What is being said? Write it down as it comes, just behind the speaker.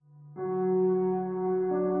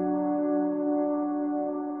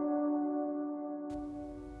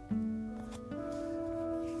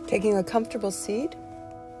Taking a comfortable seat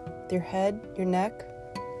with your head, your neck,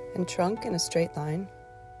 and trunk in a straight line.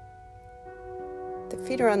 The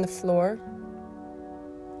feet are on the floor,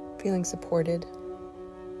 feeling supported,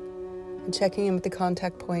 and checking in with the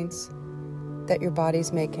contact points that your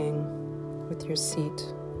body's making with your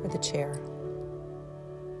seat or the chair.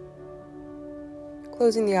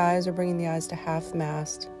 Closing the eyes or bringing the eyes to half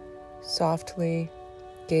mast, softly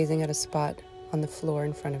gazing at a spot on the floor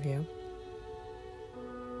in front of you.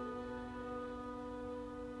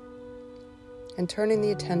 And turning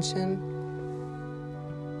the attention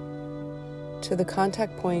to the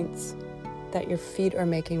contact points that your feet are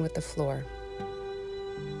making with the floor.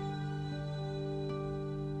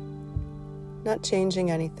 Not changing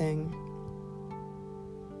anything,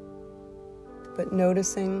 but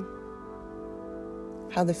noticing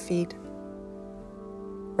how the feet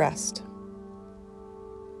rest.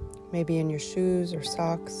 Maybe in your shoes or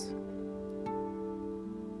socks.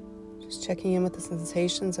 Just checking in with the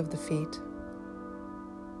sensations of the feet.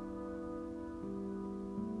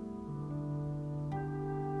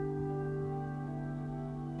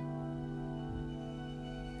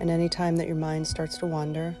 And any time that your mind starts to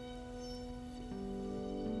wander,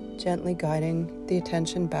 gently guiding the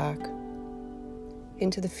attention back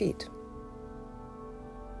into the feet.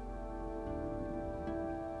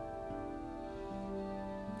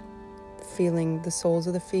 Feeling the soles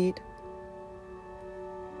of the feet,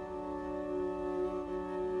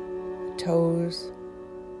 the toes,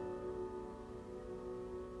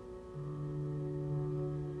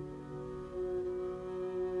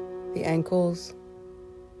 the ankles,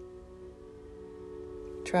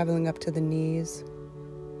 traveling up to the knees.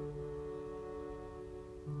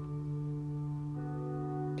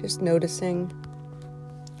 Just noticing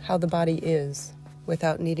how the body is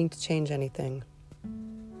without needing to change anything.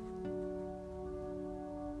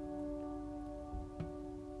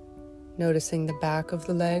 Noticing the back of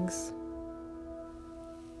the legs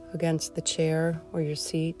against the chair or your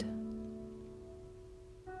seat.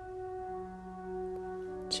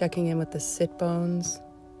 Checking in with the sit bones,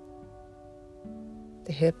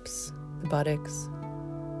 the hips, the buttocks.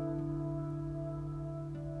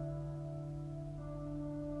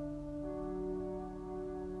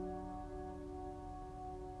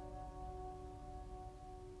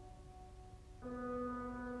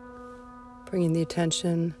 Bringing the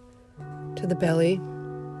attention to the belly.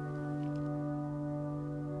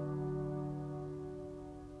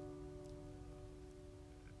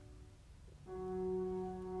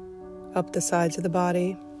 Up the sides of the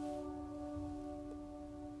body.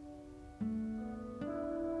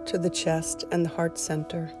 To the chest and the heart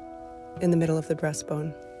center in the middle of the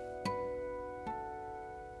breastbone.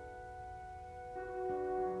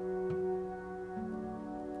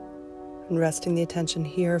 And resting the attention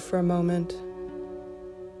here for a moment.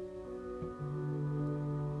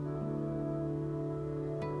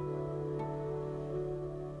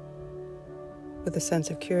 With a sense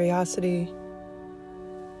of curiosity,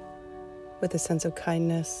 with a sense of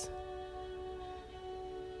kindness.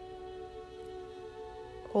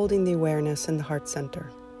 Holding the awareness in the heart center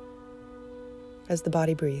as the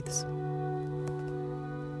body breathes.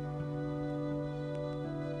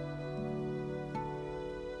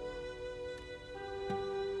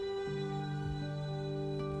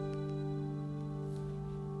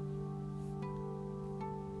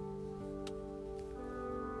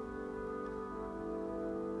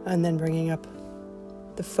 And then bringing up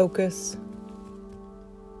the focus,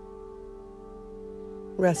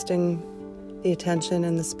 resting the attention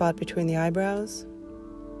in the spot between the eyebrows.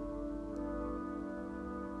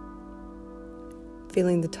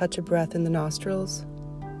 Feeling the touch of breath in the nostrils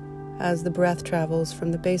as the breath travels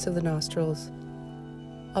from the base of the nostrils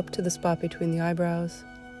up to the spot between the eyebrows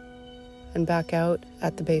and back out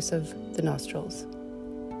at the base of the nostrils.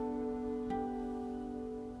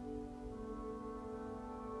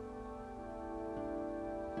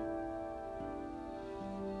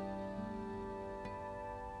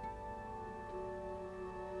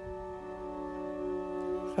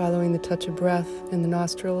 Following the touch of breath in the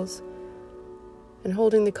nostrils and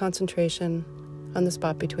holding the concentration on the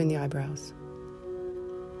spot between the eyebrows.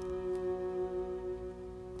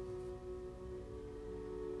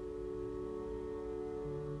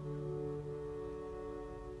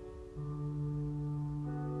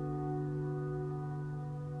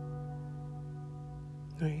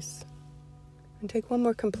 Nice. And take one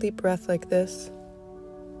more complete breath like this.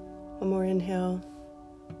 One more inhale,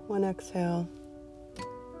 one exhale.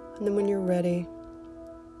 And then when you're ready,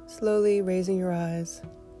 slowly raising your eyes,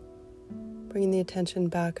 bringing the attention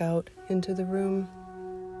back out into the room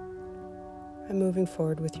and moving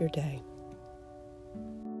forward with your day.